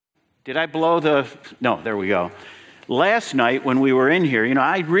Did I blow the... No, there we go. Last night when we were in here,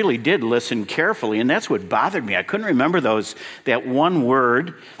 I really did listen carefully, and that's what bothered me. I couldn't remember that one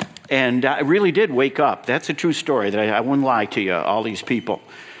word, and I really did wake up. That's a true story. That I wouldn't lie to you, all these people.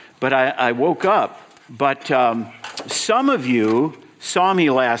 But I woke up. But some of you saw me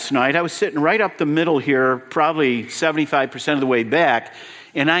last night. I was sitting right up the middle here, probably 75% of the way back,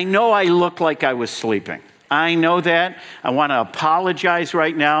 and I know I looked like I was sleeping. I know that. I want to apologize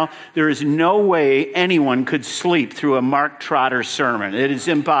right now. There is no way anyone could sleep through a Mark Trotter sermon. It is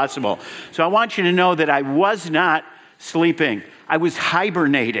impossible. So I want you to know that I was not sleeping. I was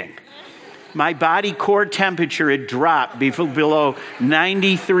hibernating. My body core temperature had dropped below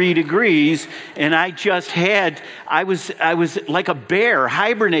 93 degrees, and I was like a bear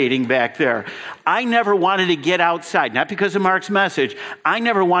hibernating back there. I never wanted to get outside, not because of Mark's message. I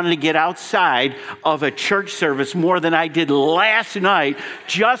never wanted to get outside of a church service more than I did last night,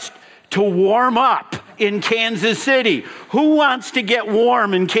 just to warm up in Kansas City. Who wants to get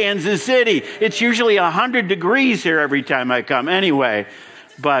warm in Kansas City? It's usually 100 degrees here every time I come. Anyway,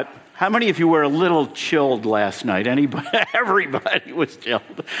 but how many of you were a little chilled last night? Anybody? Everybody was chilled.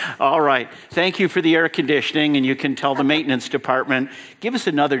 All right. Thank you for the air conditioning, and you can tell the maintenance department, give us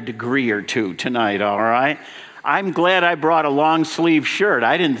another degree or two tonight, all right? I'm glad I brought a long sleeve shirt.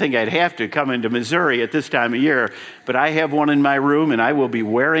 I didn't think I'd have to come into Missouri at this time of year, but I have one in my room, and I will be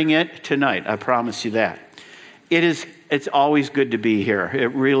wearing it tonight. I promise you that. It's always good to be here.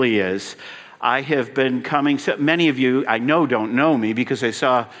 It really is. I have been coming. So many of you I know don't know me because I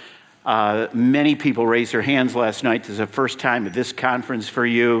saw many people raise their hands last night. This is the first time at this conference for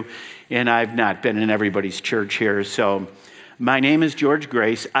you, and I've not been in everybody's church here. So my name is George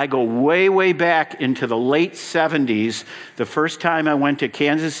Grace. I go way, way back into the late 70s, the first time I went to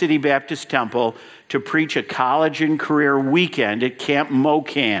Kansas City Baptist Temple to preach a college and career weekend at Camp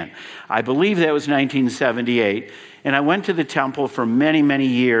Mocan. I believe that was 1978. And I went to the temple for many, many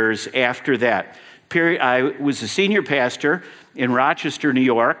years after that. I was a senior pastor in Rochester, New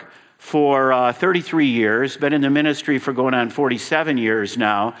York, for 33 years, been in the ministry for going on 47 years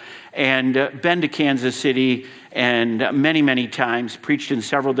now, and been to Kansas City and many, many times, preached in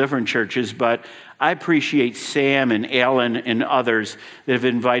several different churches, but I appreciate Sam and Alan and others that have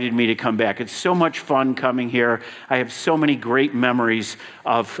invited me to come back. It's so much fun coming here. I have so many great memories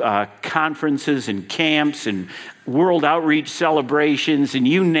of conferences and camps and world outreach celebrations and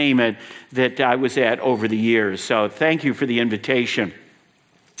you name it that I was at over the years. So thank you for the invitation.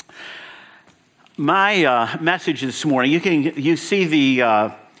 My message this morning, you see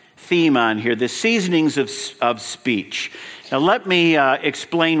the theme on here, the seasonings of speech. Now let me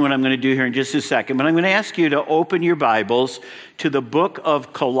explain what I'm going to do here in just a second, but I'm going to ask you to open your Bibles to the book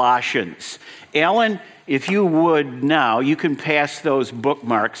of Colossians. Alan, if you would now, you can pass those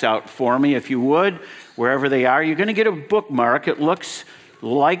bookmarks out for me, if you would, wherever they are. You're going to get a bookmark. It looks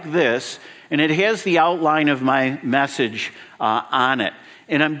like this, and it has the outline of my message on it.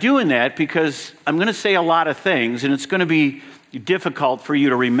 And I'm doing that because I'm going to say a lot of things, and it's going to be difficult for you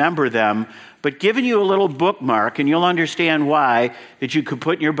to remember them, but giving you a little bookmark, and you'll understand why, that you could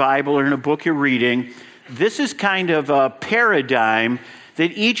put in your Bible or in a book you're reading. This is kind of a paradigm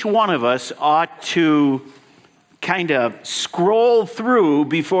that each one of us ought to kind of scroll through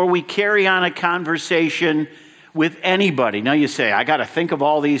before we carry on a conversation with anybody. Now you say, I got to think of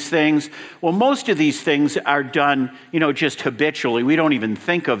all these things. Well, most of these things are done, just habitually. We don't even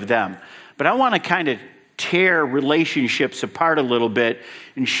think of them. But I want to kind of tear relationships apart a little bit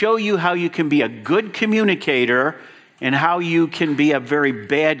and show you how you can be a good communicator and how you can be a very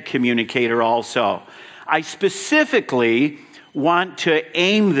bad communicator also. I specifically want to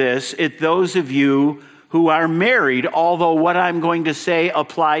aim this at those of you who are married, although what I'm going to say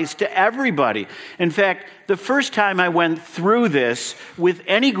applies to everybody. In fact, the first time I went through this with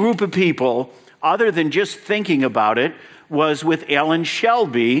any group of people, other than just thinking about it, was with Alan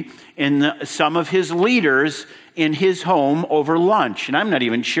Shelby and some of his leaders in his home over lunch. And I'm not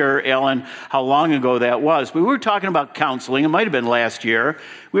even sure, Alan, how long ago that was. But we were talking about counseling. It might have been last year.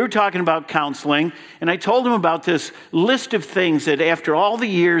 We were talking about counseling, and I told him about this list of things that after all the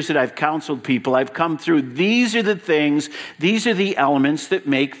years that I've counseled people, I've come through. These are the things, these are the elements that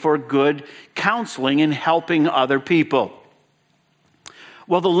make for good counseling and helping other people.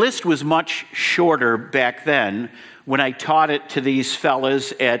 Well, the list was much shorter back then when I taught it to these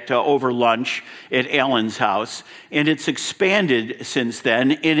fellas at over lunch at Alan's house, and it's expanded since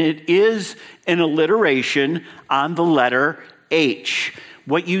then, and it is an alliteration on the letter H.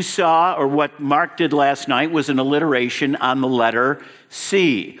 What you saw, or what Mark did last night, was an alliteration on the letter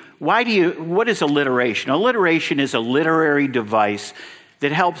C. What is alliteration? Alliteration is a literary device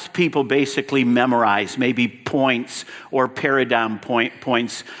that helps people basically memorize maybe points or paradigm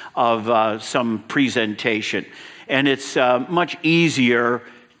points of some presentation. And it's much easier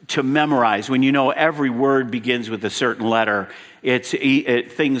to memorize when you know every word begins with a certain letter.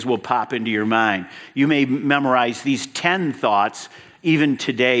 Things will pop into your mind. You may memorize these 10 thoughts even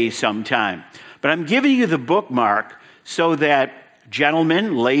today sometime. But I'm giving you the bookmark so that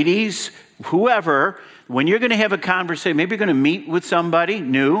gentlemen, ladies, whoever, when you're going to have a conversation, maybe you're going to meet with somebody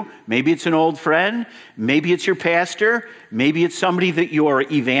new, maybe it's an old friend, maybe it's your pastor, maybe it's somebody that you're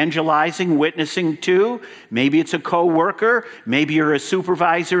evangelizing, witnessing to, maybe it's a co-worker, maybe you're a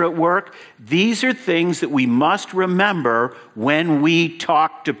supervisor at work. These are things that we must remember when we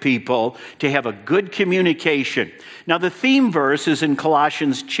talk to people to have a good communication. Now, the theme verse is in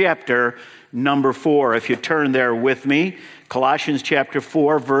Colossians chapter number 4. If you turn there with me, Colossians chapter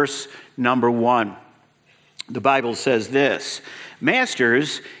 4, verse number 1. The Bible says this,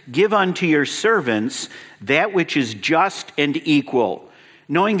 "Masters, give unto your servants that which is just and equal,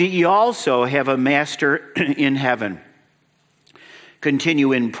 knowing that ye also have a master in heaven.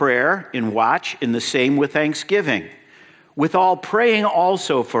 Continue in prayer, in watch, in the same with thanksgiving. With all praying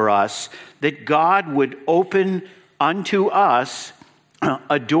also for us, that God would open unto us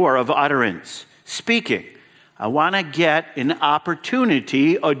a door of utterance." Speaking. I want to get an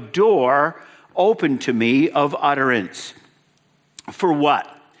opportunity, a door open to me of utterance. For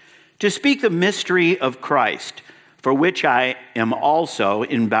what? To speak the mystery of Christ, for which I am also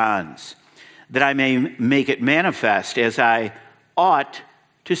in bonds, that I may make it manifest as I ought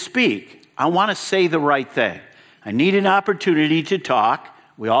to speak. I want to say the right thing. I need an opportunity to talk.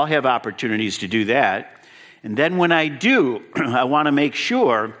 We all have opportunities to do that. And then when I do, I want to make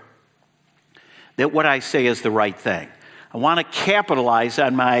sure that what I say is the right thing. I want to capitalize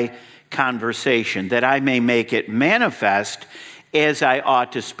on my conversation, that I may make it manifest as I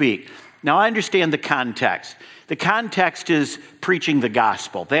ought to speak. Now, I understand the context. The context is preaching the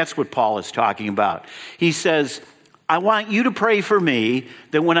gospel. That's what Paul is talking about. He says, I want you to pray for me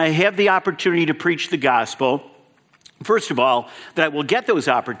that when I have the opportunity to preach the gospel, first of all, that I will get those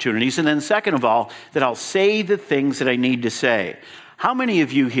opportunities, and then second of all, that I'll say the things that I need to say. How many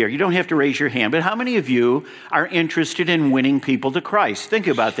of you here, you don't have to raise your hand, but how many of you are interested in winning people to Christ? Think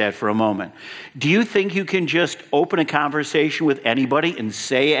about that for a moment. Do you think you can just open a conversation with anybody and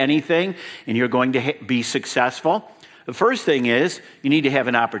say anything and you're going to be successful? The first thing is you need to have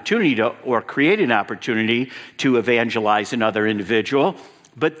an opportunity to, or create an opportunity to evangelize another individual.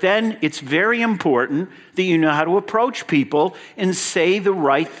 But then it's very important that you know how to approach people and say the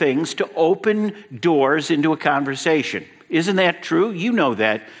right things to open doors into a conversation. Isn't that true? You know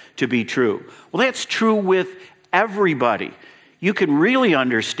that to be true. Well, that's true with everybody. You can really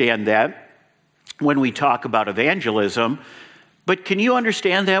understand that when we talk about evangelism, but can you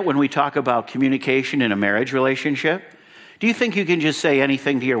understand that when we talk about communication in a marriage relationship? Do you think you can just say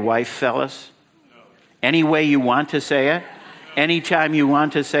anything to your wife, fellas? No. Any way you want to say it? Anytime you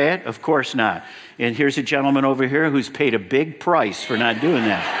want to say it? Of course not. And here's a gentleman over here who's paid a big price for not doing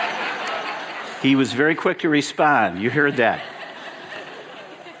that. He was very quick to respond. You heard that.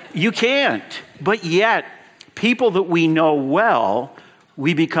 You can't. But yet, people that we know well,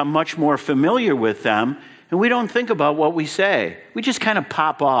 we become much more familiar with them, and we don't think about what we say. We just kind of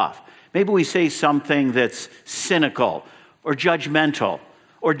pop off. Maybe we say something that's cynical or judgmental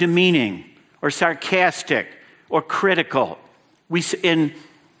or demeaning or sarcastic or critical. And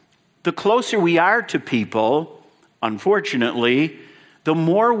the closer we are to people, unfortunately, the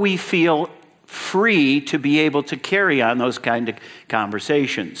more we feel free to be able to carry on those kind of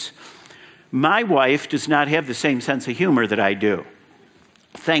conversations. My wife does not have the same sense of humor that I do.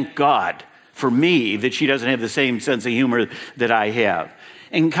 Thank God for me that she doesn't have the same sense of humor that I have.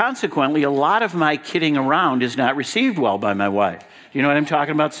 And consequently, a lot of my kidding around is not received well by my wife. You know what I'm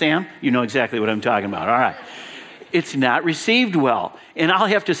talking about, Sam? You know exactly what I'm talking about. All right. It's not received well. And I'll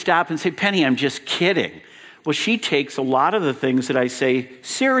have to stop and say, Penny, I'm just kidding. Well, she takes a lot of the things that I say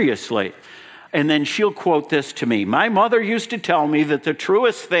seriously. And then she'll quote this to me. My mother used to tell me that the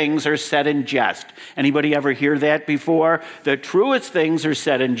truest things are said in jest. Anybody ever hear that before? The truest things are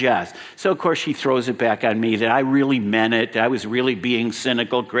said in jest. So, of course, she throws it back on me that I really meant it. I was really being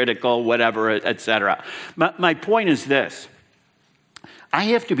cynical, critical, whatever, etc. My point is this. I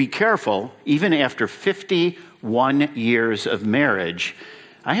have to be careful, even after 51 years of marriage,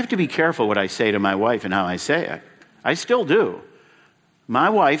 I have to be careful what I say to my wife and how I say it. I still do. My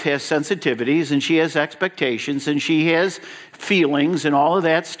wife has sensitivities and she has expectations and she has feelings and all of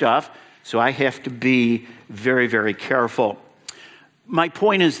that stuff, so I have to be very, very careful. My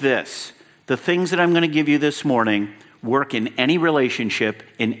point is this. The things that I'm going to give you this morning work in any relationship,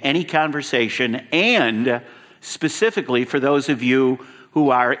 in any conversation, and specifically for those of you who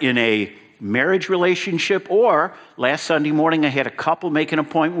are in a marriage relationship, or last Sunday morning I had a couple make an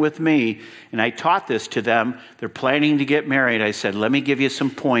appointment with me, and I taught this to them. They're planning to get married. I said, let me give you some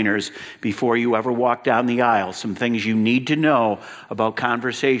pointers before you ever walk down the aisle, some things you need to know about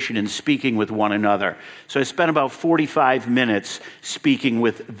conversation and speaking with one another. So I spent about 45 minutes speaking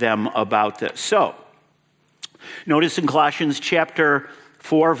with them about this. So, notice in Colossians chapter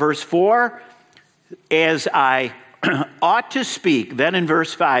 4, verse 4, as I ought to speak. Then in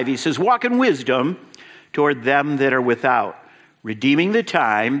verse 5, he says, walk in wisdom toward them that are without, redeeming the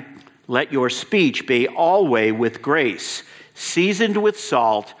time. Let your speech be always with grace, seasoned with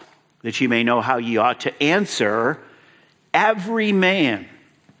salt, that ye may know how ye ought to answer every man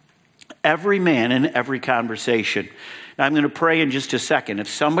in every conversation. Now, I'm going to pray in just a second. If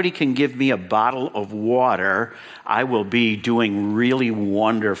somebody can give me a bottle of water, I will be doing really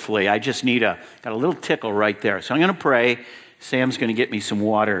wonderfully. I just got a little tickle right there. So I'm going to pray. Sam's going to get me some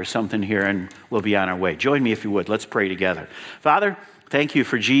water or something here, and we'll be on our way. Join me if you would. Let's pray together. Father, thank you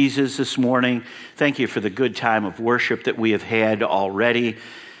for Jesus this morning. Thank you for the good time of worship that we have had already.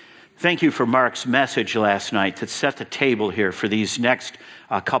 Thank you for Mark's message last night that set the table here for these next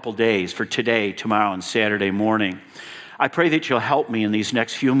couple days, for today, tomorrow, and Saturday morning. I pray that you'll help me in these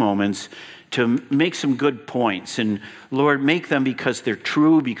next few moments to make some good points. And Lord, make them because they're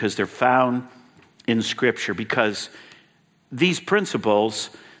true, because they're found in Scripture, because these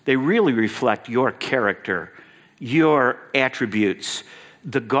principles, they really reflect your character, your attributes,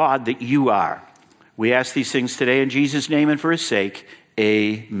 the God that you are. We ask these things today in Jesus' name and for his sake.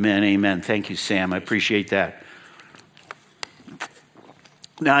 Amen, amen. Thank you, Sam. I appreciate that.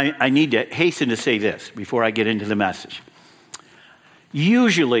 Now, I need to hasten to say this before I get into the message.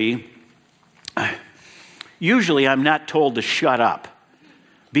 Usually I'm not told to shut up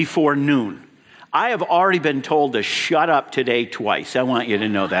before noon. I have already been told to shut up today twice. I want you to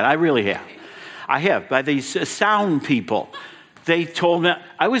know that. I really have. I have, by these sound people. They told me,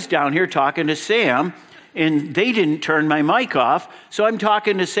 I was down here talking to Sam, and they didn't turn my mic off. So I'm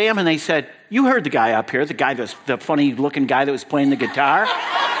talking to Sam, and they said, you heard the guy up here, the funny-looking guy that was playing the guitar?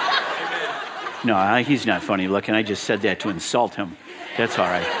 No, he's not funny looking. I just said that to insult him. That's all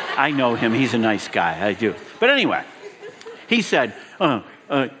right. I know him. He's a nice guy. I do. But anyway, he said,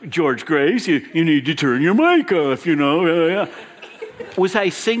 George Grace, you need to turn your mic off, you know. Was I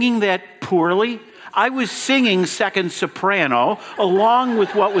singing that poorly? I was singing second soprano along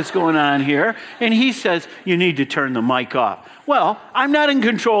with what was going on here. And he says, you need to turn the mic off. Well, I'm not in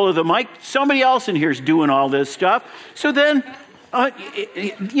control of the mic. Somebody else in here is doing all this stuff. So then,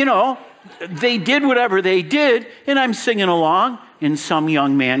 they did whatever they did, and I'm singing along, and some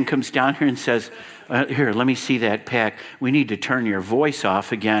young man comes down here and says, here, let me see that pack. We need to turn your voice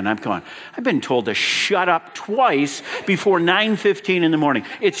off again. I'm going, I've been told to shut up twice before 9:15 in the morning.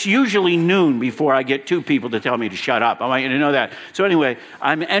 It's usually noon before I get two people to tell me to shut up. I want you to know that. So anyway,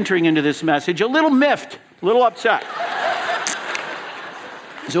 I'm entering into this message a little miffed, a little upset.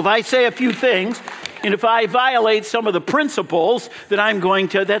 So if I say a few things, and if I violate some of the principles that I'm going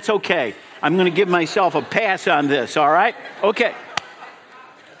to, that's okay. I'm going to give myself a pass on this, all right? Okay.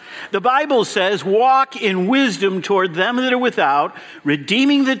 The Bible says, walk in wisdom toward them that are without,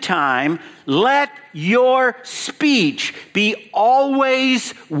 redeeming the time. Let your speech be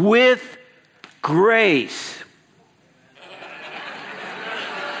always with grace.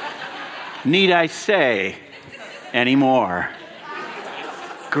 Need I say any more?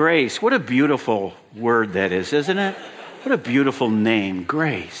 Grace. What a beautiful word that is, isn't it? What a beautiful name,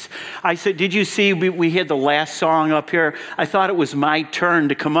 Grace. I said, did you see we had the last song up here? I thought it was my turn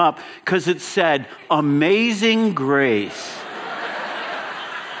to come up because it said, Amazing Grace.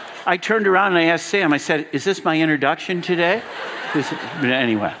 I turned around and I asked Sam, I said, is this my introduction today?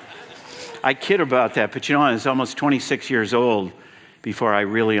 Anyway, I kid about that, but I was almost 26 years old before I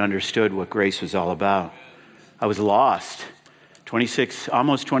really understood what grace was all about. I was lost.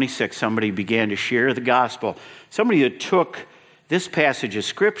 Almost 26, somebody began to share the gospel. Somebody that took this passage of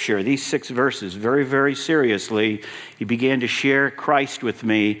Scripture, these 6 verses, very, very seriously. He began to share Christ with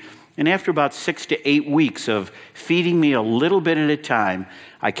me. And after about 6 to 8 weeks of feeding me a little bit at a time,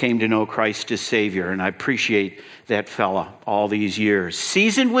 I came to know Christ as Savior. And I appreciate that fella all these years.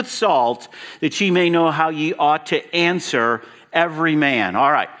 Seasoned with salt, that ye may know how ye ought to answer every man. All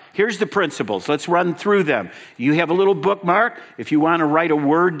right. Here's the principles. Let's run through them. You have a little bookmark. If you want to write a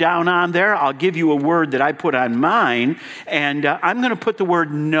word down on there, I'll give you a word that I put on mine. And I'm going to put the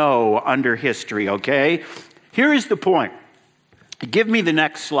word know under history, okay? Here is the point. Give me the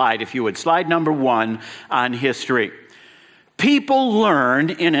next slide, if you would. Slide number 1 on history. people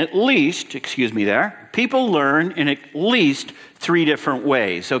learn in at least 3 different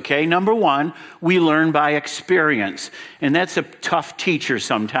ways, okay? Number one, we learn by experience. And that's a tough teacher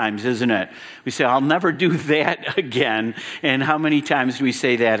sometimes, isn't it? We say, I'll never do that again. And how many times do we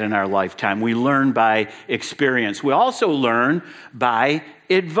say that in our lifetime? We learn by experience. We also learn by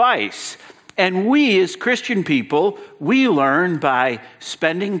advice. And we, as Christian people, we learn by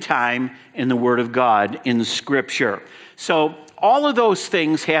spending time in the Word of God, in Scripture. So all of those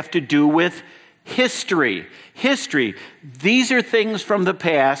things have to do with history. These are things from the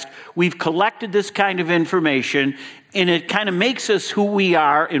past. We've collected this kind of information, and it kind of makes us who we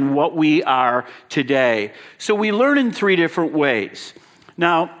are and what we are today. So we learn in 3 different ways.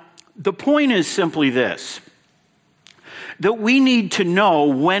 Now, the point is simply this, that we need to know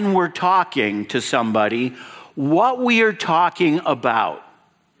when we're talking to somebody what we are talking about.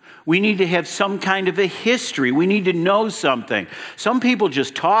 We need to have some kind of a history. We need to know something. Some people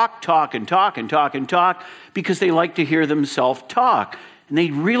just talk because they like to hear themselves talk, and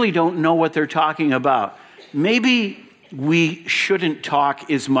they really don't know what they're talking about. Maybe we shouldn't talk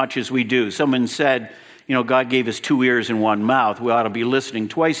as much as we do. Someone said, God gave us 2 ears and 1 mouth. We ought to be listening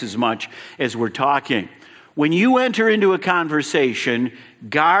twice as much as we're talking. When you enter into a conversation,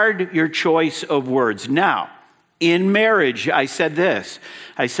 guard your choice of words. Now, in marriage, I said this.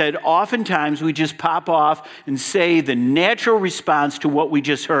 I said, oftentimes we just pop off and say the natural response to what we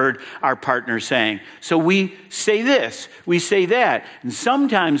just heard our partner saying. So we say this, we say that. And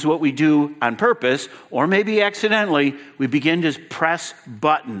sometimes what we do on purpose, or maybe accidentally, we begin to press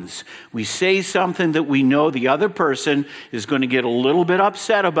buttons. We say something that we know the other person is going to get a little bit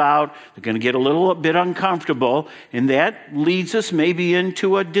upset about, they're going to get a little bit uncomfortable, and that leads us maybe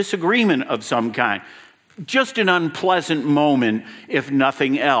into a disagreement of some kind. Just an unpleasant moment, if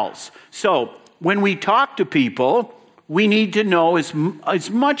nothing else. So when we talk to people, we need to know as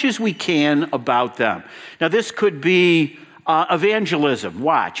much as we can about them. Now, this could be evangelism.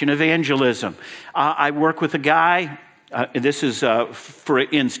 Watch, an evangelism. I work with a guy. This is, for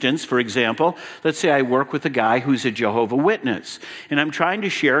example, let's say I work with a guy who's a Jehovah's Witness, and I'm trying to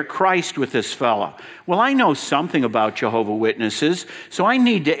share Christ with this fella. Well, I know something about Jehovah's Witnesses, so I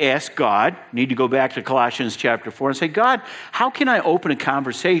need to ask God, need to go back to Colossians chapter 4 and say, God, how can I open a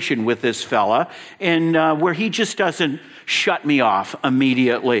conversation with this fella and where he just doesn't shut me off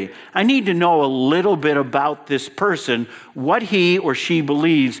immediately? I need to know a little bit about this person, what he or she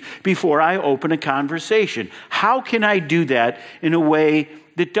believes, before I open a conversation. How can I do that in a way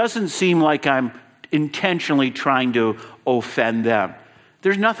that doesn't seem like I'm intentionally trying to offend them?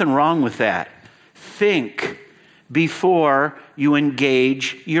 There's nothing wrong with that. Think before you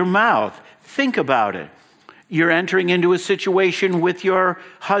engage your mouth. Think about it. You're entering into a situation with your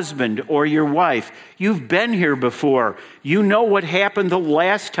husband or your wife. You've been here before. You know what happened the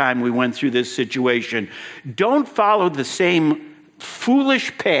last time we went through this situation. Don't follow the same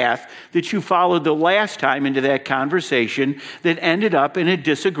foolish path that you followed the last time into that conversation that ended up in a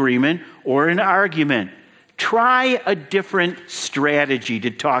disagreement or an argument. Try a different strategy to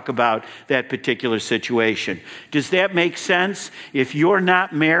talk about that particular situation. Does that make sense? If you're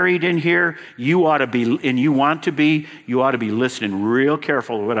not married in here, you ought to be, and you want to be, you ought to be listening real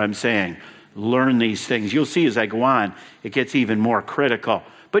careful to what I'm saying. Learn these things. You'll see as I go on, it gets even more critical.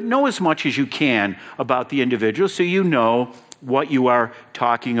 But know as much as you can about the individual so you know what you are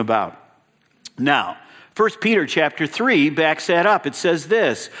talking about. Now, 1 Peter chapter 3 backs that up. It says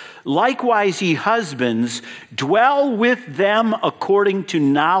this, likewise, ye husbands, dwell with them according to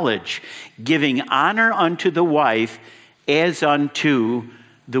knowledge, giving honor unto the wife as unto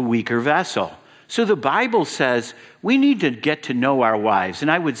the weaker vessel. So the Bible says we need to get to know our wives. And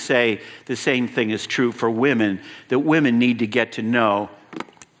I would say the same thing is true for women, that women need to get to know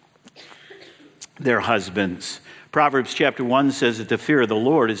their husbands. Proverbs chapter 1 says that the fear of the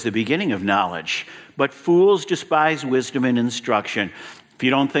Lord is the beginning of knowledge, but fools despise wisdom and instruction. If you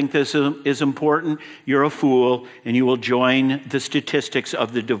don't think this is important, you're a fool, and you will join the statistics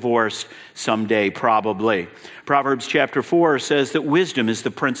of the divorced someday, probably. Proverbs chapter 4 says that wisdom is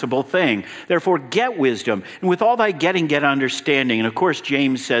the principal thing. Therefore, get wisdom, and with all thy getting, get understanding. And of course,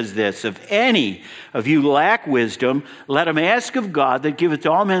 James says this, if any of you lack wisdom, let him ask of God that giveth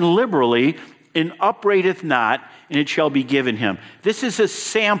to all men liberally, and upbraideth not, and it shall be given him. This is a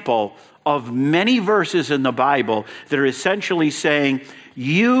sample of many verses in the Bible that are essentially saying,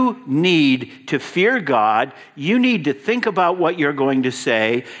 you need to fear God, you need to think about what you're going to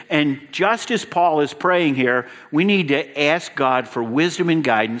say, and just as Paul is praying here, we need to ask God for wisdom and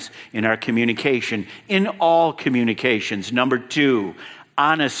guidance in our communication, in all communications. Number 2,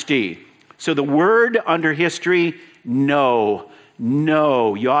 honesty. So the word under history know.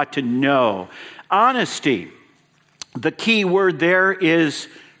 Know. You ought to know. Honesty. The key word there is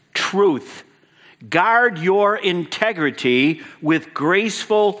truth. Guard your integrity with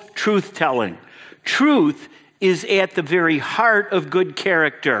graceful truth-telling. Truth is at the very heart of good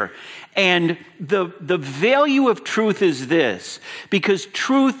character. And the value of truth is this, because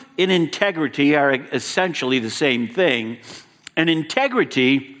truth and integrity are essentially the same thing, and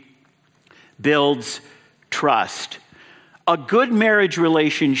integrity builds trust. A good marriage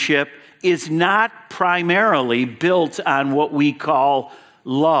relationship is not primarily built on what we call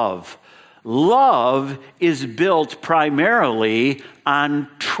love. Love is built primarily on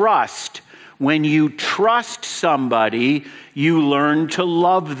trust. When you trust somebody, you learn to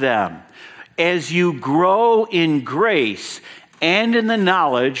love them. As you grow in grace and in the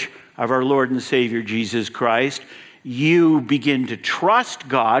knowledge of our Lord and Savior Jesus Christ, you begin to trust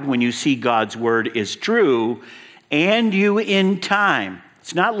God when you see God's word is true, and you in time,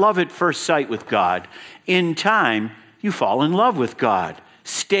 it's not love at first sight with God, in time you fall in love with God.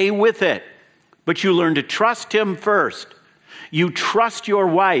 Stay with it, but you learn to trust Him first. You trust your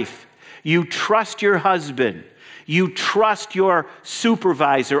wife. You trust your husband. You trust your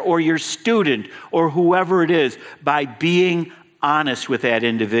supervisor or your student or whoever it is by being honest with that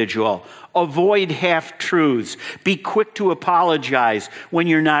individual. Avoid half-truths. Be quick to apologize when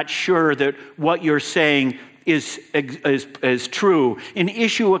you're not sure that what you're saying is true. And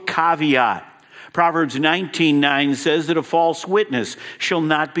issue a caveat. Proverbs 19:9 says that a false witness shall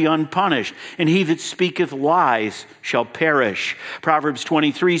not be unpunished, and he that speaketh lies shall perish. Proverbs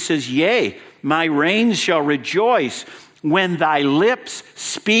 23 says, yea, my reins shall rejoice when thy lips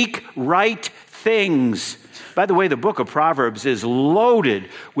speak right things. By the way, the book of Proverbs is loaded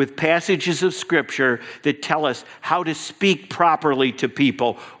with passages of Scripture that tell us how to speak properly to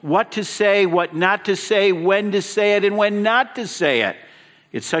people, what to say, what not to say, when to say it, and when not to say it.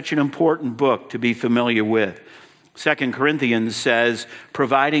 It's such an important book to be familiar with. 2 Corinthians says,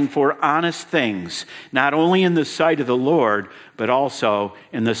 providing for honest things, not only in the sight of the Lord, but also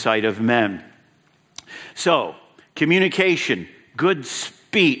in the sight of men. So, communication, good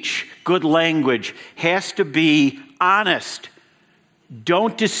speech, good language has to be honest.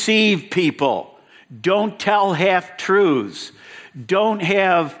 Don't deceive people. Don't tell half-truths. Don't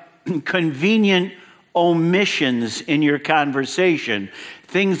have convenient omissions in your conversation,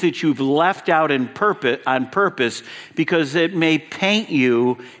 things that you've left out on purpose because it may paint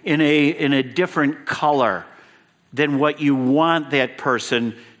you in a different color than what you want that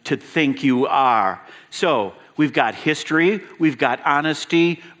person to think you are. So we've got history, we've got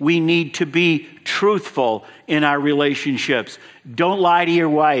honesty, we need to be truthful in our relationships. Don't lie to your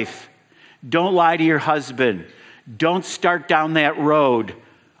wife. Don't lie to your husband. Don't start down that road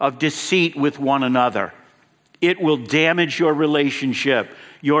of deceit with one another. It will damage your relationship.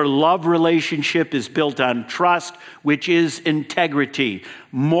 Your love relationship is built on trust, which is integrity,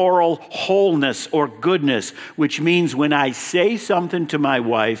 moral wholeness or goodness, which means when I say something to my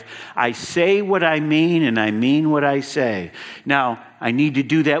wife, I say what I mean and I mean what I say. Now, I need to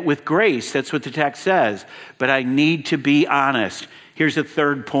do that with grace. That's what the text says. But I need to be honest. Here's a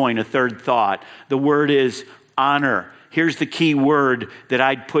third point, a third thought. The word is honor. Here's the key word that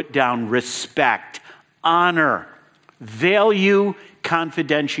I'd put down, respect. Honor. Value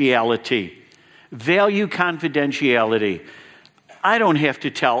confidentiality. Value confidentiality. I don't have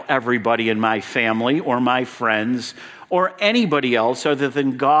to tell everybody in my family or my friends or anybody else other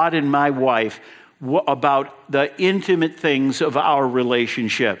than God and my wife about the intimate things of our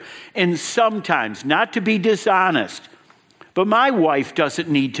relationship. And sometimes, not to be dishonest, but my wife doesn't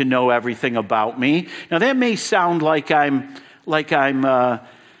need to know everything about me. Now that may sound like I'm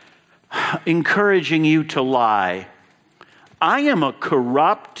encouraging you to lie. I am a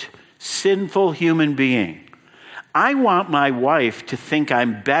corrupt, sinful human being. I want my wife to think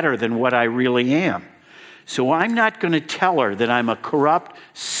I'm better than what I really am. So I'm not going to tell her that I'm a corrupt,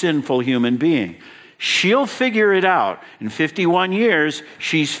 sinful human being. She'll figure it out. In 51 years,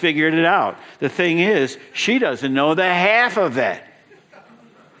 she's figured it out. The thing is, she doesn't know the half of it.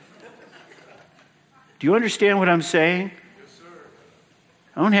 Do you understand what I'm saying? Yes, sir.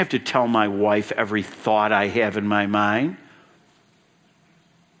 I don't have to tell my wife every thought I have in my mind.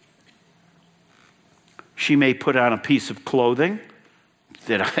 She may put on a piece of clothing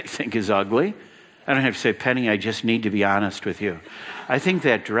that I think is ugly. I don't have to say, Penny, I just need to be honest with you. I think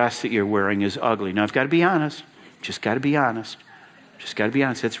that dress that you're wearing is ugly. Now, I've got to be honest. Just got to be honest. Just got to be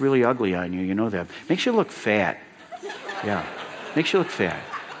honest. That's really ugly on you. You know that. Makes you look fat. Yeah. Makes you look fat.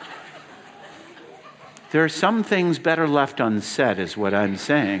 There are some things better left unsaid, is what I'm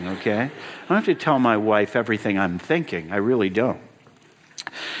saying, okay? I don't have to tell my wife everything I'm thinking. I really don't.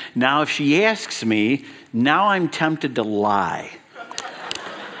 Now, if she asks me, now I'm tempted to lie.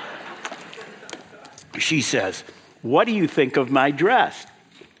 She says, "What do you think of my dress?"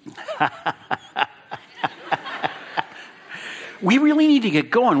 We really need to get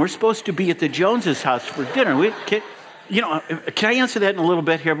going. We're supposed to be at the Joneses' house for dinner. Can I answer that in a little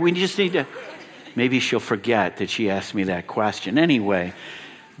bit here? We just need to... Maybe she'll forget that she asked me that question. Anyway,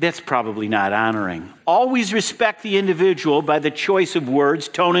 that's probably not honoring. Always respect the individual by the choice of words,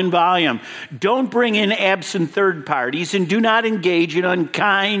 tone, and volume. Don't bring in absent third parties, and do not engage in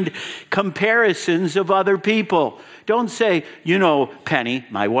unkind comparisons of other people. Don't say, Penny,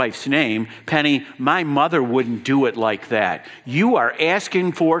 my wife's name, Penny, my mother wouldn't do it like that. You are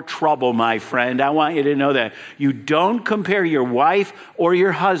asking for trouble, my friend. I want you to know that. You don't compare your wife or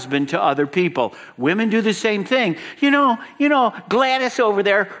your husband to other people. Women do the same thing. Gladys over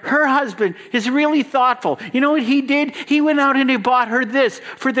there, her husband is really thoughtful. You know what he did? He went out and he bought her this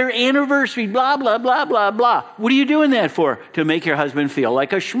for their anniversary, blah, blah, blah, blah, blah. What are you doing that for? To make your husband feel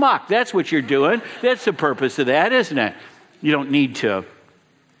like a schmuck. That's what you're doing. That's the purpose of that, isn't it? You don't need to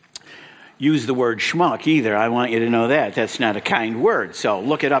use the word schmuck either. I want you to know that. That's not a kind word. So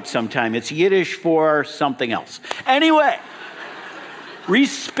look it up sometime. It's Yiddish for something else. Anyway,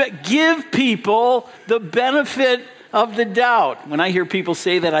 give people the benefit of the doubt. When I hear people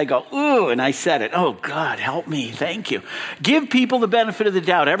say that, I go, ooh, and I said it. Oh, God, help me. Thank you. Give people the benefit of the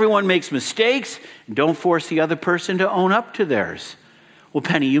doubt. Everyone makes mistakes. And don't force the other person to own up to theirs. Well,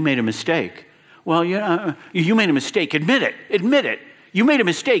 Penny, you made a mistake. Well, you made a mistake. Admit it. Admit it. You made a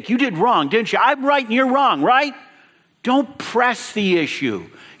mistake. You did wrong, didn't you? I'm right and you're wrong, right? Don't press the issue.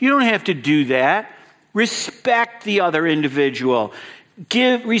 You don't have to do that. Respect the other individual.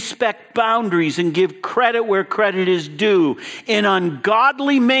 Respect boundaries and give credit where credit is due. An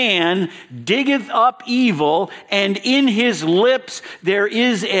ungodly man diggeth up evil, and in his lips there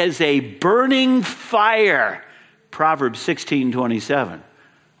is as a burning fire. Proverbs 16:27.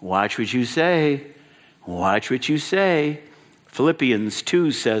 Watch what you say. Watch what you say. Philippians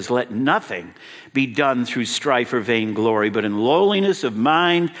 2 says, "Let nothing be done through strife or vainglory, but in lowliness of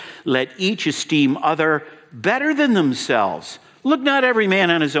mind let each esteem other better than themselves. Look not every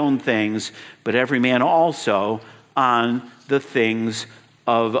man on his own things, but every man also on the things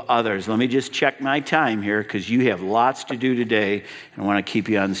of others." Let me just check my time here, because you have lots to do today, and I want to keep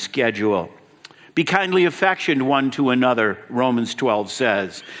you on schedule. Be kindly affectioned one to another, Romans 12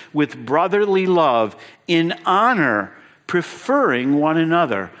 says, with brotherly love, in honor, preferring one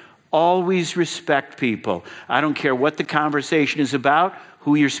another. Always respect people. I don't care what the conversation is about,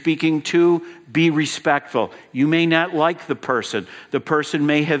 who you're speaking to, be respectful. You may not like the person. The person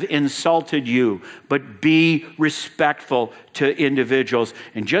may have insulted you, but be respectful to individuals.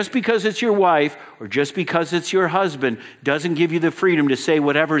 And just because it's your wife or just because it's your husband doesn't give you the freedom to say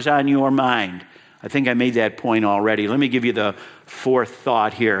whatever's on your mind. I think I made that point already. Let me give you the fourth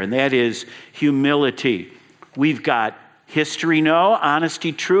thought here, and that is humility. We've got history, no.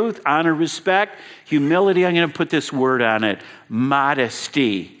 Honesty, truth. Honor, respect. Humility, I'm going to put this word on it.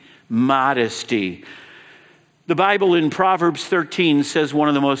 Modesty. Modesty. The Bible in Proverbs 13 says one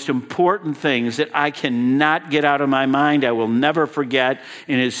of the most important things that I cannot get out of my mind, I will never forget,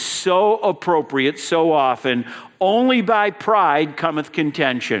 and is so appropriate so often. Only by pride cometh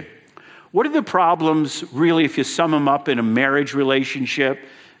contention. What are the problems, really, if you sum them up in a marriage relationship?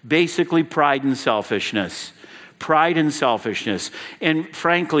 Basically, pride and selfishness. Pride and selfishness. And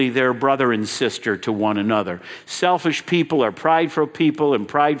frankly, they're brother and sister to one another. Selfish people are prideful people, and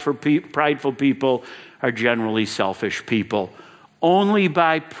prideful people are generally selfish people. Only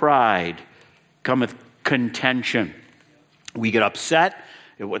by pride cometh contention. We get upset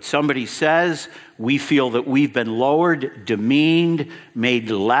at what somebody says. We feel that we've been lowered, demeaned, made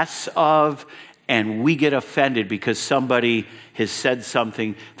less of, and we get offended because somebody has said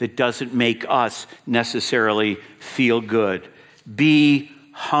something that doesn't make us necessarily feel good. Be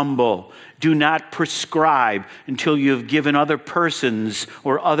humble. Do not prescribe until you have given other persons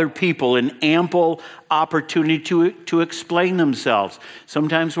or other people an ample opportunity to explain themselves.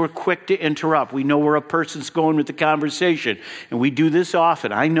 Sometimes we're quick to interrupt. We know where a person's going with the conversation, and we do this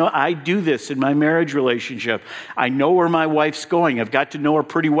often. I know I do this in my marriage relationship. I know where my wife's going. I've got to know her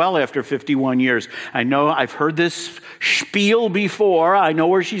pretty well after 51 years. I know I've heard this spiel before. I know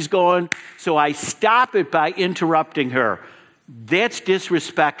where she's going, so I stop it by interrupting her. That's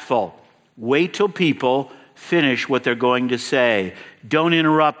disrespectful. Wait till people finish what they're going to say. Don't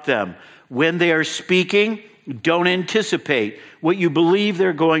interrupt them. When they are speaking, Don't anticipate what you believe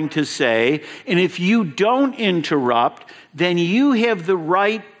they're going to say. And if you don't interrupt, then you have the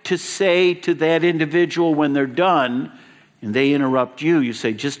right to say to that individual when they're done and they interrupt you, you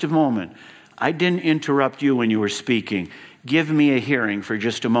say, just a moment. I didn't interrupt you when you were speaking. Give me a hearing for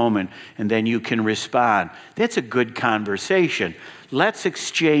just a moment, and then you can respond. That's a good conversation. Let's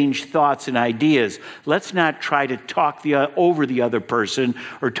exchange thoughts and ideas. Let's not try to talk over the other person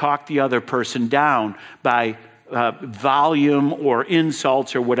or talk the other person down by volume or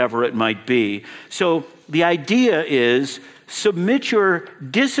insults or whatever it might be. So the idea is submit your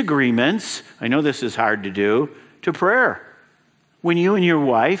disagreements, I know this is hard to do, to prayer. When you and your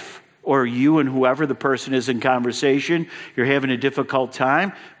wife or you and whoever the person is in conversation, you're having a difficult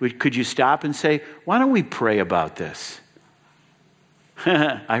time, could you stop and say, why don't we pray about this?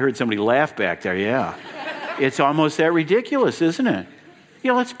 I heard somebody laugh back there, yeah. It's almost that ridiculous, isn't it?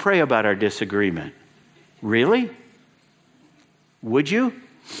 Yeah, let's pray about our disagreement. Really? Would you?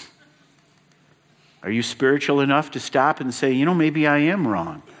 Are you spiritual enough to stop and say, maybe I am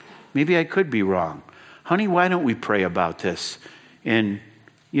wrong. Maybe I could be wrong. Honey, why don't we pray about this? And,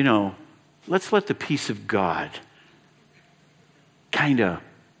 let's let the peace of God kind of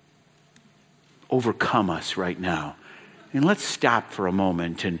overcome us right now. And let's stop for a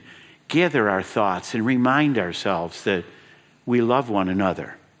moment and gather our thoughts and remind ourselves that we love one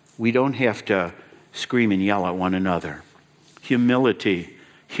another. We don't have to scream and yell at one another. Humility.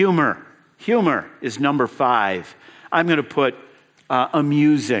 Humor. Humor is number 5. I'm going to put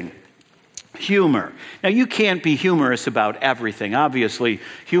amusing. Humor. Now, you can't be humorous about everything. Obviously,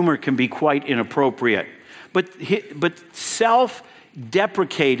 humor can be quite inappropriate. But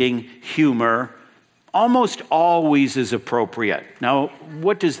self-deprecating humor almost always is appropriate. Now,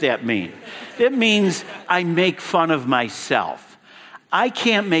 what does that mean? It means I make fun of myself. I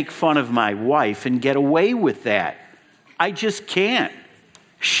can't make fun of my wife and get away with that. I just can't.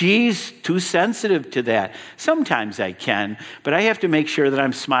 She's too sensitive to that. Sometimes I can, but I have to make sure that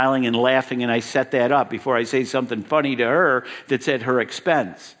I'm smiling and laughing and I set that up before I say something funny to her that's at her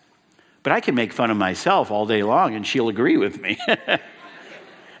expense. But I can make fun of myself all day long and she'll agree with me.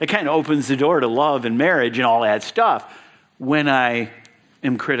 It kind of opens the door to love and marriage and all that stuff when I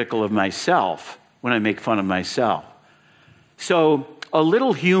am critical of myself, when I make fun of myself. So a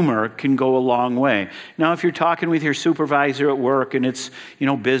little humor can go a long way. Now, if you're talking with your supervisor at work and it's,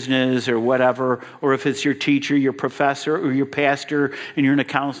 business or whatever, or if it's your teacher, your professor, or your pastor, and you're in a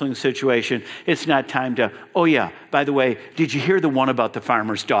counseling situation, it's not time to, oh yeah, by the way, did you hear the one about the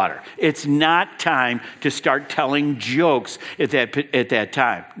farmer's daughter? It's not time to start telling jokes at that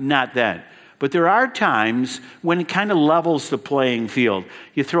time. Not then. But there are times when it kind of levels the playing field.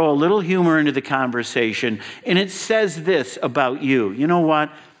 You throw a little humor into the conversation, and it says this about you. You know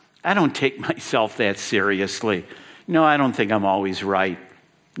what? I don't take myself that seriously. No, I don't think I'm always right.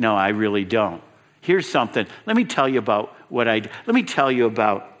 No, I really don't. Here's something. Let me tell you about Let me tell you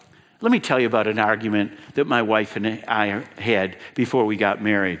about an argument that my wife and I had before we got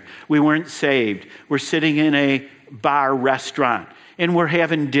married. We weren't saved. We're sitting in a bar restaurant, and we're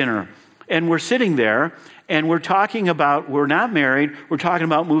having dinner. And we're sitting there, and we're talking about, we're not married, we're talking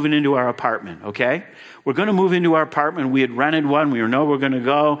about moving into our apartment, okay? We're going to move into our apartment. We had rented one. We know we're going to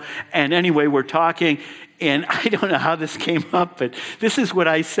go. And anyway, we're talking, and I don't know how this came up, but this is what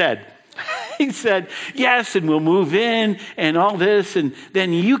I said. He said, yes, and we'll move in, and all this, and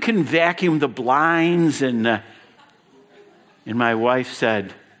then you can vacuum the blinds. And my wife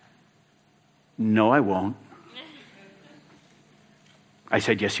said, no, I won't. I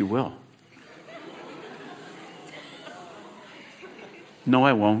said, yes, you will. No,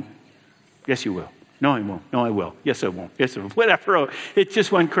 I won't. Yes, you will. No, I won't. No, I will. Yes, I won't. Yes, I will. Whatever. It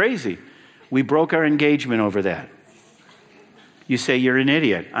just went crazy. We broke our engagement over that. You say you're an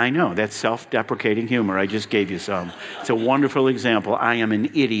idiot. I know. That's self-deprecating humor. I just gave you some. It's a wonderful example. I am an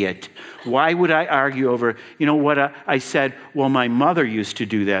idiot. Why would I argue over, what I said? Well, my mother used to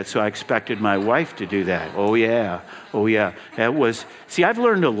do that, so I expected my wife to do that. Oh, yeah. Oh, yeah. That was, see, I've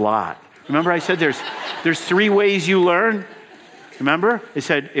learned a lot. Remember I said there's 3 ways you learn? Remember? It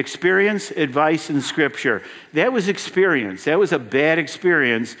said experience, advice, and scripture. That was experience. That was a bad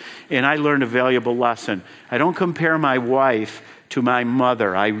experience, and I learned a valuable lesson. I don't compare my wife to my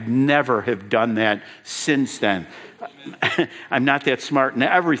mother. I never have done that since then. I'm not that smart in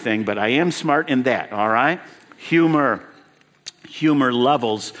everything, but I am smart in that, all right? Humor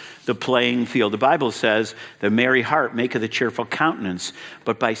levels the playing field. The Bible says, the merry heart maketh a cheerful countenance,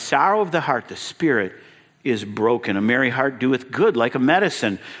 but by sorrow of the heart, the spirit is broken. A merry heart doeth good like a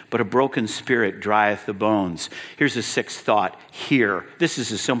medicine, but a broken spirit drieth the bones. Here's a sixth thought. Hear. This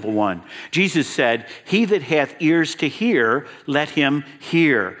is a simple one. Jesus said, he that hath ears to hear, let him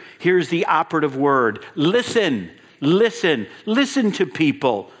hear. Here's the operative word. Listen. Listen. Listen to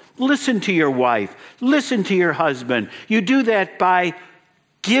people. Listen to your wife. Listen to your husband. You do that by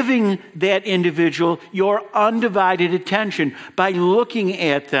giving that individual your undivided attention, by looking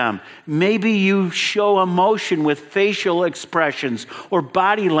at them. Maybe you show emotion with facial expressions or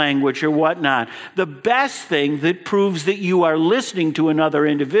body language or whatnot. The best thing that proves that you are listening to another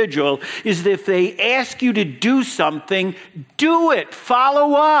individual is that if they ask you to do something, do it.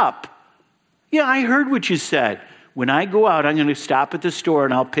 Follow up. Yeah, I heard what you said. When I go out, I'm going to stop at the store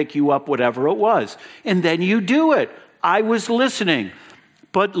and I'll pick you up, whatever it was. And then you do it. I was listening.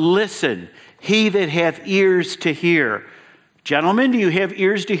 But listen, he that hath ears to hear. Gentlemen, do you have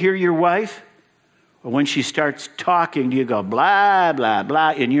ears to hear your wife? Or when she starts talking, do you go blah, blah,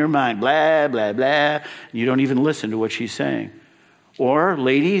 blah in your mind, blah, blah, blah, and you don't even listen to what she's saying? Or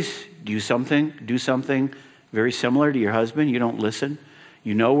ladies, do something very similar to your husband? You don't listen.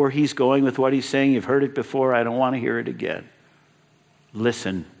 You know where he's going with what he's saying. You've heard it before. I don't want to hear it again.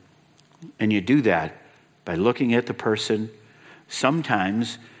 Listen. And you do that by looking at the person.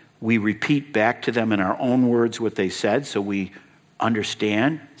 Sometimes we repeat back to them in our own words what they said so we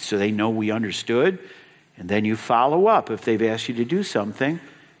understand, so they know we understood. And then you follow up. If they've asked you to do something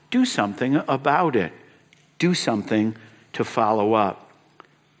about it. Do something to follow up.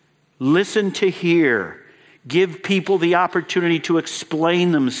 Listen to hear. Give people the opportunity to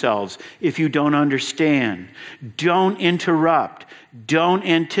explain themselves if you don't understand. Don't interrupt. Don't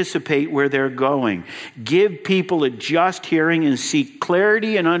anticipate where they're going. Give people a just hearing and seek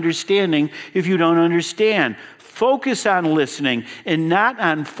clarity and understanding if you don't understand. Focus on listening and not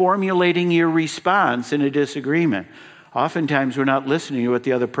on formulating your response in a disagreement. Oftentimes we're not listening to what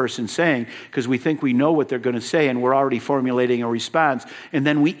the other person's saying because we think we know what they're going to say and we're already formulating a response. And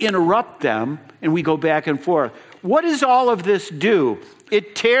then we interrupt them and we go back and forth. What does all of this do?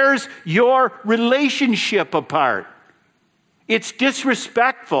 It tears your relationship apart. It's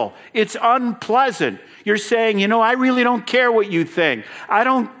disrespectful. It's unpleasant. You're saying, I really don't care what you think. I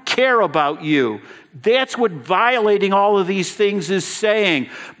don't care about you. That's what violating all of these things is saying.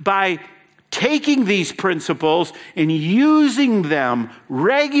 By taking these principles and using them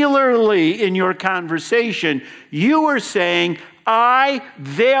regularly in your conversation, you are saying, I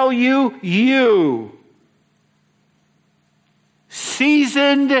value you.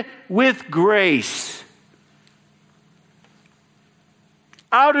 Seasoned with grace.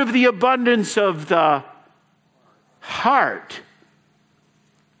 Out of the abundance of the heart,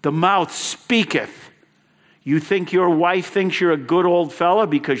 the mouth speaketh. You think your wife thinks you're a good old fella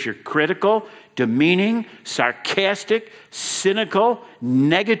because you're critical, demeaning, sarcastic, cynical,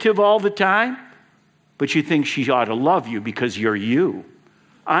 negative all the time? But you think she ought to love you because you're you.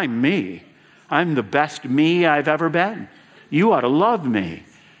 I'm me. I'm the best me I've ever been. You ought to love me.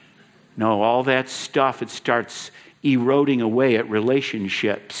 No, all that stuff, it starts eroding away at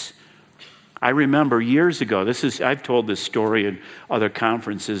relationships. I remember years ago, I've told this story in other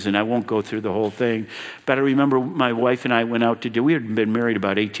conferences, and I won't go through the whole thing, but I remember my wife and I went out we had been married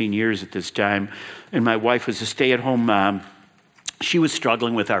about 18 years at this time, and my wife was a stay-at-home mom. She was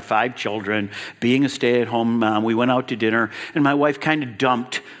struggling with our 5 children, being a stay-at-home mom. We went out to dinner, and my wife kind of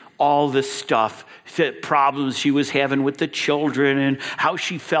dumped all this stuff, problems she was having with the children and how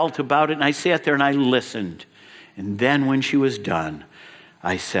she felt about it, and I sat there and I listened. And then when she was done,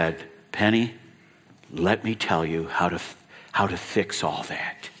 I said, Penny, let me tell you how to fix all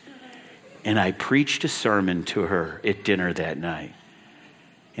that. And I preached a sermon to her at dinner that night.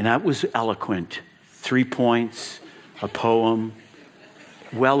 And that was eloquent. 3 points, a poem,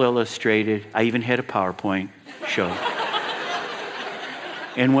 well illustrated. I even had a PowerPoint show.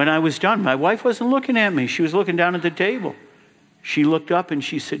 And when I was done, my wife wasn't looking at me. She was looking down at the table. She looked up and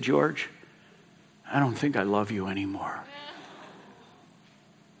she said, George, I don't think I love you anymore.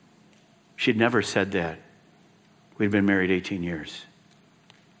 She'd never said that. We'd been married 18 years.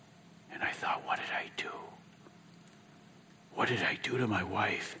 And I thought, what did I do? What did I do to my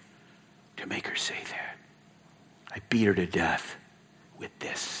wife to make her say that? I beat her to death with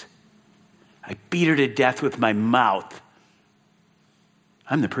this. I beat her to death with my mouth.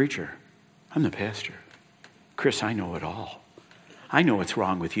 I'm the preacher. I'm the pastor. Chris, I know it all. I know what's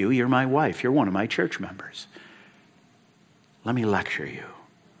wrong with you. You're my wife. You're one of my church members. Let me lecture you.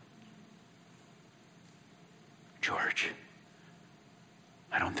 George,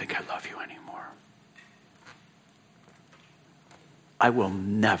 I don't think I love you anymore. I will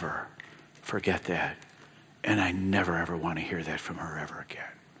never forget that. And I never, ever want to hear that from her ever again.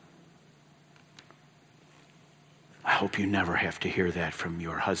 I hope you never have to hear that from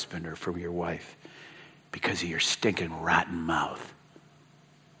your husband or from your wife because of your stinking rotten mouth.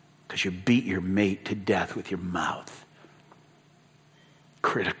 Because you beat your mate to death with your mouth.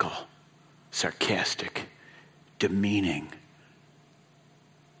 Critical, sarcastic, demeaning,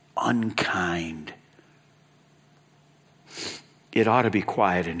 unkind. It ought to be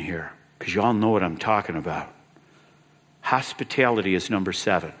quiet in here because you all know what I'm talking about. Hospitality is number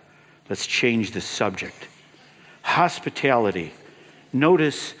 7. Let's change the subject. Hospitality.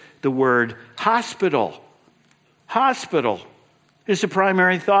 Notice the word hospital. Hospital is the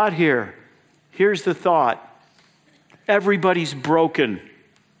primary thought here. Here's the thought. Everybody's broken.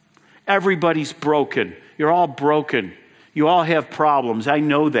 Everybody's broken. You're all broken. You all have problems. I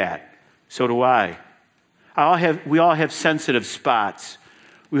know that. So do I. We all have sensitive spots.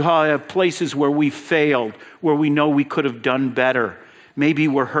 We all have places where we failed, where we know we could have done better. Maybe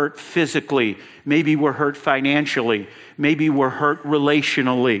we're hurt physically. Maybe we're hurt financially. Maybe we're hurt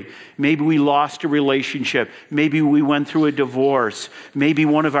relationally. Maybe we lost a relationship. Maybe we went through a divorce. Maybe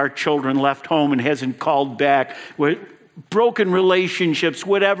one of our children left home and hasn't called back. Broken relationships,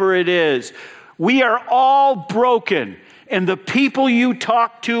 whatever it is. We are all broken. And the people you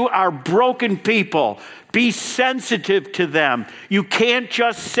talk to are broken people. Be sensitive to them. You can't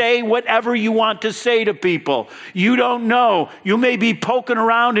just say whatever you want to say to people. You don't know. You may be poking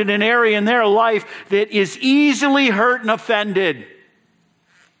around in an area in their life that is easily hurt and offended.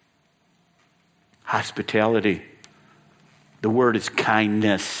 Hospitality. The word is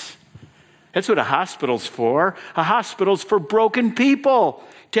kindness. That's what a hospital's for. A hospital's for broken people,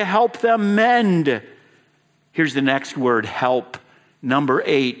 to help them mend. Here's the next word, help. Number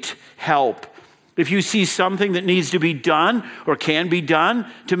 8, help. If you see something that needs to be done or can be done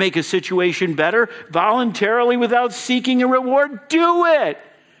to make a situation better, voluntarily without seeking a reward, do it.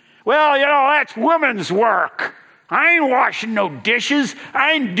 Well, that's women's work. I ain't washing no dishes.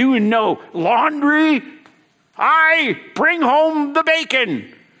 I ain't doing no laundry. I bring home the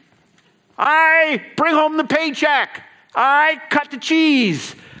bacon. I bring home the paycheck. I cut the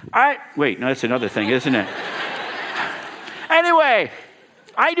cheese. Wait, no, that's another thing, isn't it? Anyway,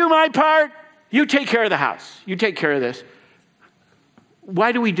 I do my part. You take care of the house. You take care of this.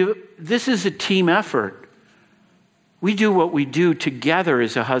 Why do we do it? This is a team effort. We do what we do together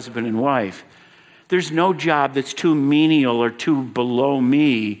as a husband and wife. There's no job that's too menial or too below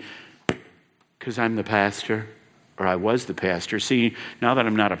me because I'm the pastor or I was the pastor. See, now that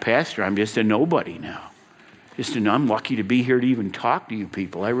I'm not a pastor, I'm just a nobody now. I'm lucky to be here to even talk to you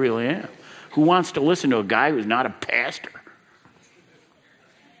people. I really am. Who wants to listen to a guy who's not a pastor?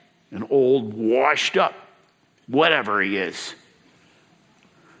 An old, washed up, whatever he is.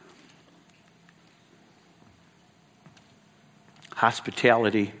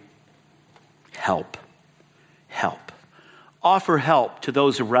 Hospitality, help. Help. Offer help to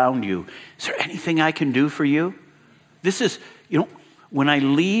those around you. Is there anything I can do for you? This is, when I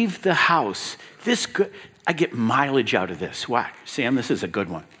leave the house, I get mileage out of this. Why? Sam, this is a good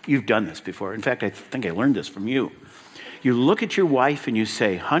one. You've done this before. In fact, I think I learned this from you. You look at your wife and you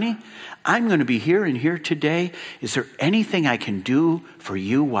say, honey, I'm going to be here and here today. Is there anything I can do for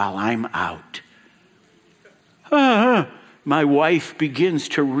you while I'm out? My wife begins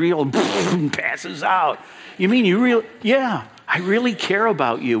to reel and passes out. You mean you really? Yeah, I really care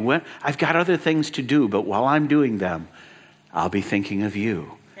about you. I've got other things to do, but while I'm doing them, I'll be thinking of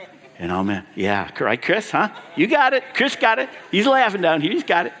you. And yeah, right, Chris, huh? You got it. Chris got it. He's laughing down here. He's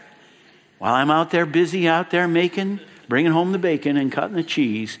got it. While I'm out there busy bringing home the bacon and cutting the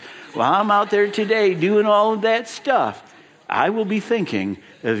cheese, while I'm out there today doing all of that stuff, I will be thinking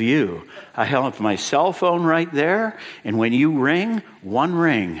of you. I have my cell phone right there, and when you ring, one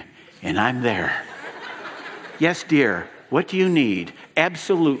ring, and I'm there. Yes, dear, what do you need?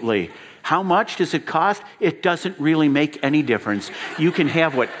 Absolutely. How much does it cost? It doesn't really make any difference. You can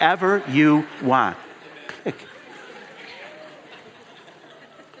have whatever you want. Click.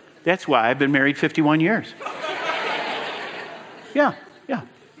 That's why I've been married 51 years. Yeah.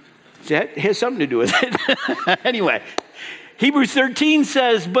 That has something to do with it. Anyway, Hebrews 13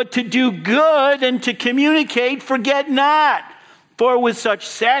 says, but to do good and to communicate, forget not. For with such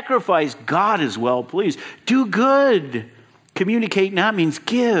sacrifice, God is well pleased. Do good. Communicate not means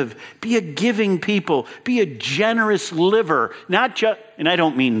give. Be a giving people. Be a generous liver. Not just, and I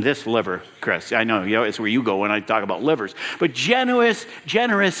don't mean this liver, Chris. I know it's where you go when I talk about livers. But generous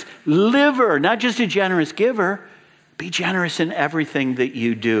liver, not just a generous giver. Be generous in everything that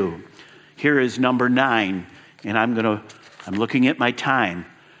you do. Here is number 9, and I'm looking at my time.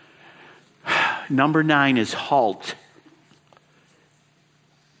 Number 9 is halt.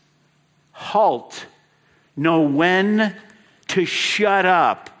 Halt. Know when to shut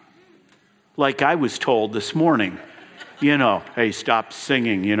up. Like I was told this morning. Hey, stop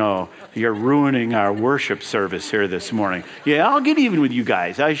singing, you're ruining our worship service here this morning. Yeah, I'll get even with you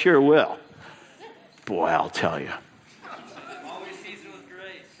guys. I sure will. Boy, I'll tell you. Always seasoned with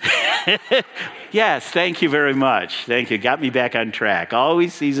grace. Yes, thank you very much. Thank you. Got me back on track.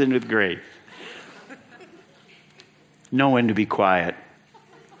 Always seasoned with grace. Know when to be quiet.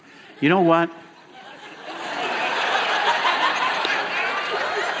 You know what?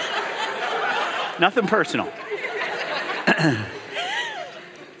 Nothing personal.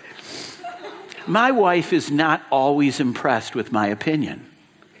 My wife is not always impressed with my opinion.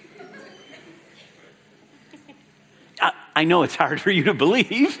 I know it's hard for you to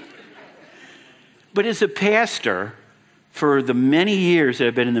believe, but as a pastor, for the many years that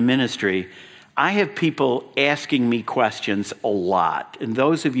I've been in the ministry, I have people asking me questions a lot. And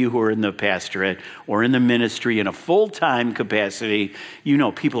those of you who are in the pastorate or in the ministry in a full-time capacity,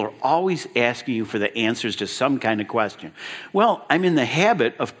 people are always asking you for the answers to some kind of question. Well, I'm in the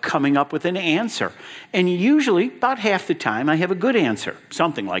habit of coming up with an answer. And usually, about half the time, I have a good answer,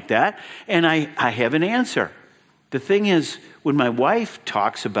 something like that. And I have an answer. The thing is, when my wife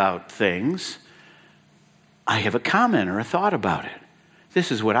talks about things, I have a comment or a thought about it.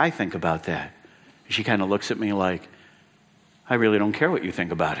 This is what I think about that. She kind of looks at me like, I really don't care what you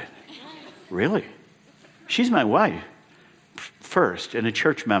think about it. Really? She's my wife, first, and a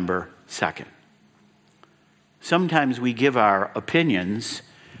church member, second. Sometimes we give our opinions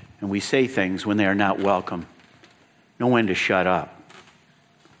and we say things when they are not welcome. Know when to shut up.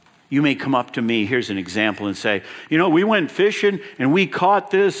 You may come up to me, here's an example, and say, we went fishing and we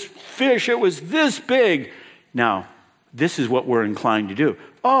caught this fish. It was this big. Now, this is what we're inclined to do.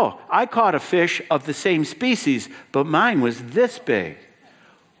 Oh, I caught a fish of the same species, but mine was this big.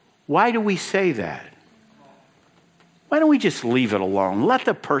 Why do we say that? Why don't we just leave it alone? Let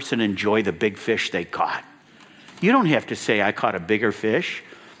the person enjoy the big fish they caught. You don't have to say, I caught a bigger fish.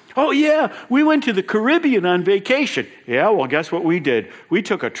 Oh, yeah, we went to the Caribbean on vacation. Yeah, well, guess what we did? We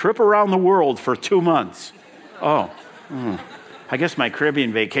took a trip around the world for 2 months. I guess my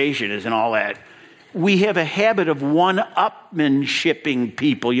Caribbean vacation isn't all that. We have a habit of one-upmanshiping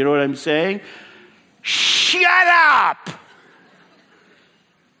people. You know what I'm saying? Shut up!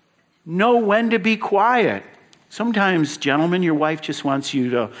 Know when to be quiet. Sometimes, gentlemen, your wife just wants you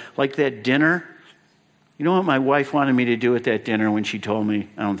to, like that dinner. You know what my wife wanted me to do at that dinner when she told me,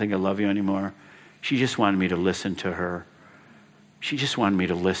 I don't think I love you anymore? She just wanted me to listen to her. She just wanted me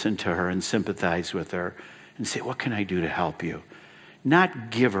to listen to her and sympathize with her and say, what can I do to help you? Not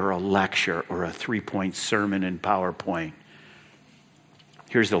give her a lecture or a 3-point sermon in PowerPoint.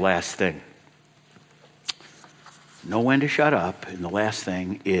 Here's the last thing. Know when to shut up. And the last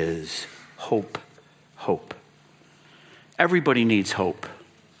thing is hope. Hope. Everybody needs hope.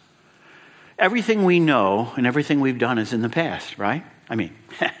 Everything we know and everything we've done is in the past, right? I mean,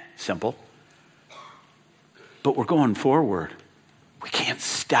 simple. But we're going forward. We can't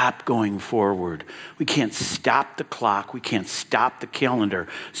stop going forward. We can't stop the clock. We can't stop the calendar.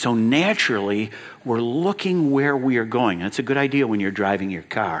 So naturally, we're looking where we are going. That's a good idea when you're driving your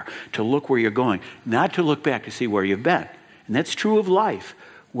car, to look where you're going, not to look back to see where you've been. And that's true of life.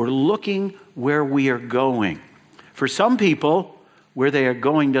 We're looking where we are going. For some people, where they are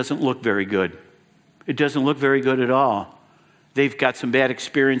going doesn't look very good. It doesn't look very good at all. They've got some bad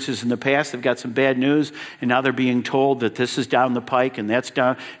experiences in the past. They've got some bad news. And now they're being told that this is down the pike and that's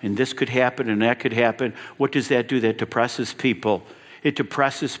down and this could happen and that could happen. What does that do? That depresses people. It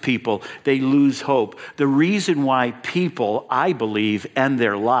depresses people. They lose hope. The reason why people, I believe, end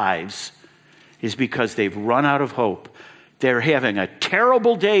their lives is because they've run out of hope. They're having a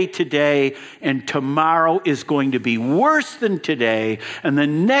terrible day today, and tomorrow is going to be worse than today, and the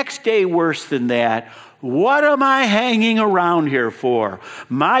next day worse than that. What am I hanging around here for?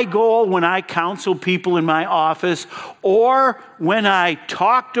 My goal when I counsel people in my office or when I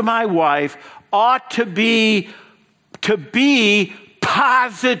talk to my wife ought to be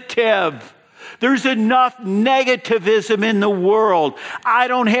positive. There's enough negativism in the world. I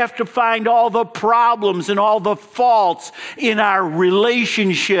don't have to find all the problems and all the faults in our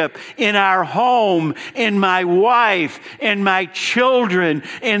relationship, in our home, in my wife, in my children,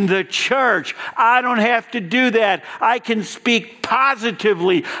 in the church. I don't have to do that. I can speak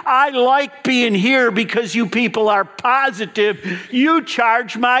positively. I like being here because you people are positive. You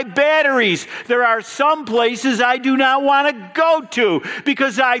charge my batteries. There are some places I do not want to go to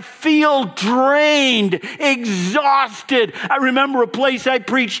because I feel drained. drained, exhausted. I remember a place I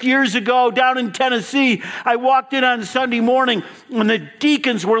preached years ago down in Tennessee. I walked in on Sunday morning and the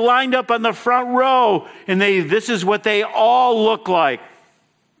deacons were lined up on the front row, and this is what they all look like.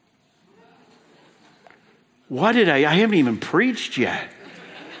 What did I haven't even preached yet.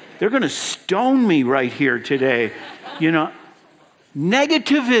 They're going to stone me right here today.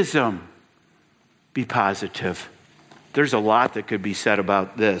 Negativism. Be positive. There's a lot that could be said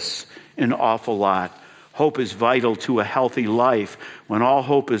about this, an awful lot. Hope is vital to a healthy life. When all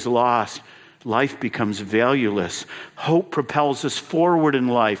hope is lost, life becomes valueless. Hope propels us forward in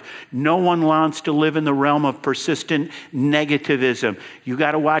life. No one wants to live in the realm of persistent negativism. You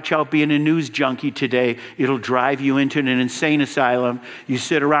got to watch out being a news junkie today. It'll drive you into an insane asylum. You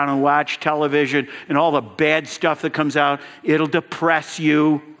sit around and watch television and all the bad stuff that comes out, it'll depress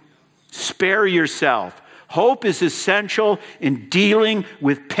you. Spare yourself. Hope is essential in dealing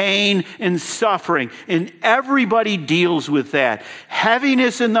with pain and suffering, and everybody deals with that.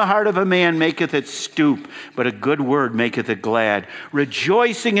 Heaviness in the heart of a man maketh it stoop, but a good word maketh it glad.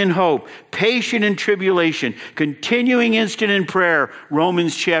 Rejoicing in hope, patient in tribulation, continuing instant in prayer.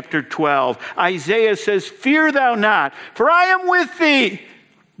 Romans chapter 12. Isaiah says, "Fear thou not, for I am with thee.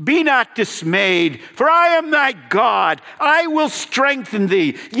 Be not dismayed, for I am thy God. I will strengthen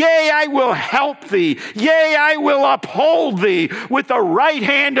thee. Yea, I will help thee. Yea, I will uphold thee with the right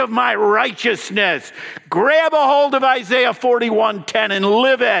hand of my righteousness." Grab a hold of Isaiah 41:10 and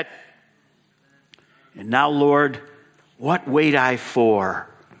live it. And now, Lord, what wait I for?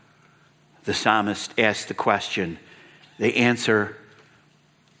 The psalmist asks the question. They answer,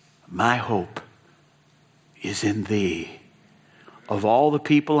 my hope is in thee. Of all the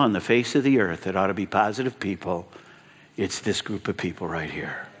people on the face of the earth that ought to be positive people, it's this group of people right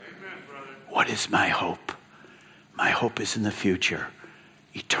here. Amen, brother. What is my hope? My hope is in the future.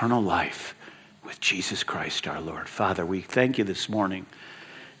 Eternal life with Jesus Christ our Lord. Father, we thank you this morning.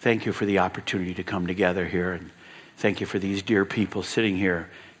 Thank you for the opportunity to come together here. And thank you for these dear people sitting here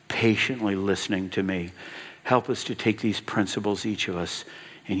patiently listening to me. Help us to take these principles, each of us,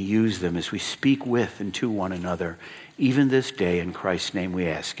 and use them as we speak with and to one another. Even this day, in Christ's name we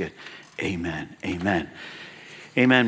ask it. Amen. Amen. Amen.